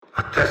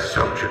Test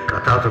subject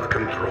got out of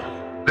control.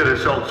 The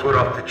results were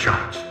off the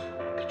charts.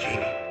 The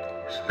genie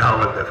is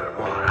now and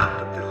nevermore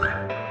out of the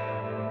lamp.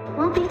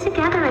 We'll be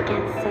together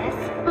again, sis.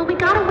 But we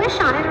gotta wish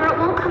on it or it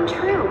won't come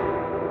true.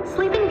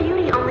 Sleeping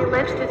Beauty only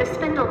lived through the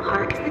spindle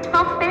part because the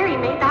 12th fairy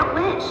made that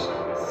wish.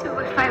 So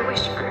if I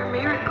wish for a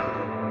miracle...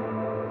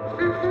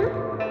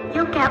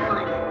 You'll get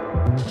one.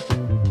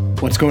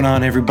 What's going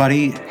on,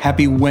 everybody?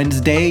 Happy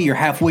Wednesday. You're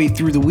halfway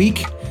through the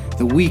week.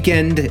 The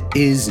weekend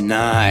is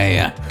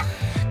nigh.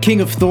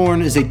 King of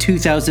Thorn is a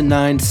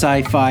 2009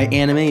 sci-fi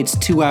anime. It's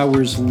 2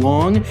 hours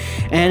long,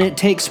 and it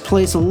takes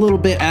place a little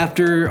bit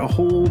after a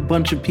whole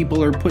bunch of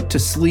people are put to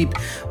sleep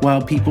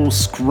while people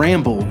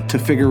scramble to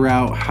figure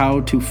out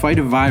how to fight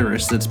a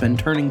virus that's been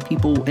turning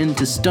people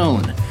into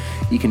stone.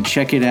 You can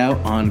check it out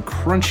on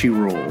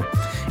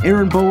Crunchyroll.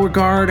 Aaron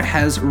Beauregard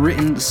has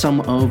written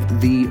some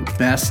of the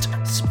best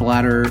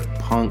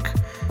splatterpunk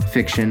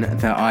fiction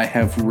that I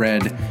have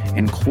read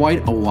in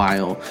quite a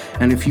while.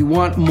 And if you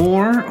want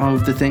more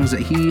of the things that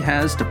he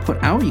has to put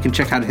out, you can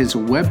check out his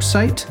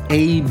website,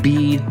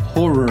 abhorror.com.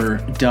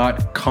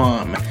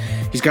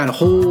 He's got a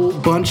whole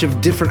bunch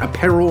of different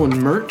apparel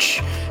and merch,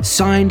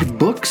 signed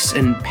books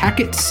and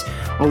packets,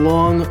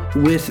 along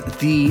with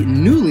the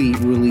newly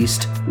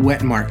released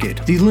Wet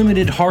Market. The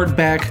limited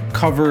hardback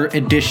cover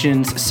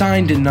editions,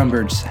 signed and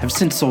numbered, have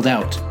since sold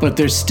out, but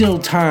there's still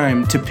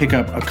time to pick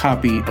up a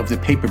copy of the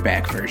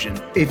paperback version.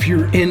 If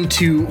you're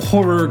into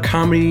horror,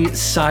 comedy,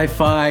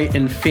 sci-fi,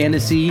 and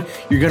fantasy,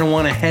 you're gonna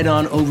want to head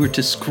on over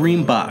to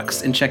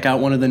Screambox and check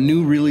out one of the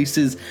new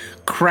releases,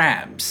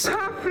 Crabs.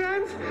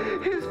 Friends,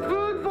 his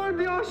food for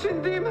the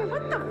ocean demon.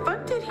 What the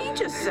fuck did he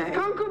just say?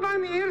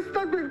 Concubine ear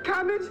stuck with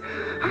cabbage.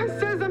 I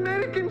says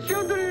American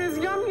children is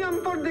yum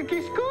yum for the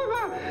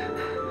kishkuva.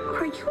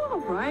 Are you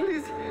alright?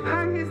 He's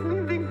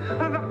sniffing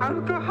of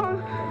alcohol.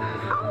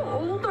 How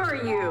old are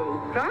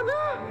you?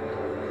 Rada?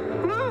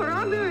 No,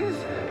 Rada is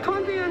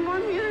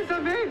 21 years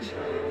of age.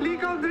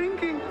 Legal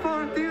drinking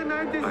for the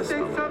United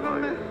States of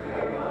America.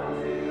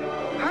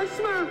 I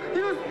smell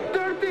you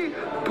dirty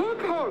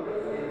poop hole.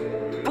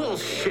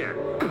 Bullshit!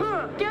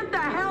 Get the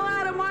hell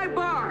out of my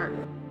bar!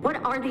 What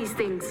are these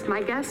things?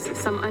 My guess,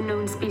 some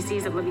unknown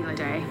species of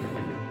Limulae.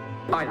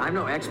 Alright, I'm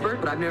no expert,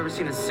 but I've never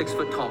seen a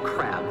 6-foot-tall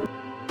crab.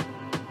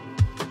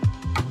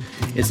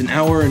 It's an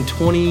hour and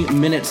 20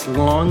 minutes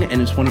long,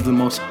 and it's one of the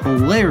most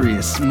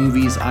hilarious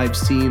movies I've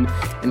seen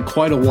in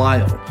quite a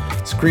while.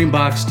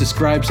 Screambox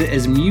describes it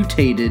as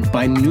mutated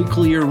by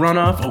nuclear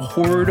runoff. A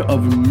horde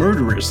of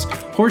murderous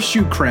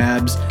horseshoe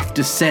crabs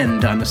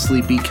descend on a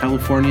sleepy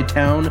California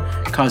town,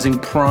 causing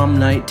prom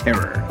night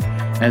terror.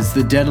 As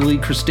the deadly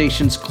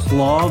crustaceans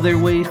claw their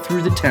way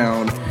through the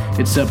town,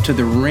 it's up to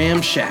the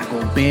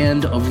ramshackle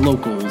band of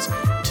locals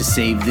to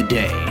save the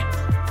day.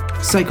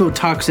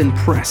 Psychotoxin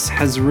Press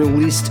has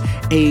released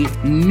a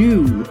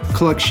new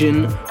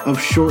collection of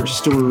short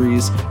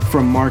stories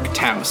from Mark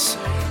Taus.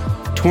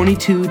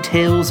 22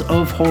 tales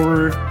of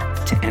horror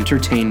to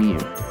entertain you.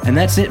 And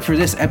that's it for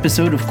this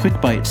episode of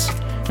Quick Bites.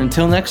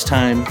 Until next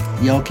time,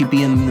 y'all keep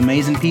being the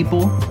amazing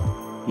people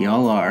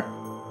y'all are.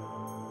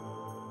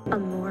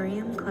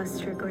 Amorium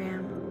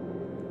clustergram.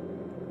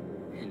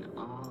 And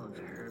all of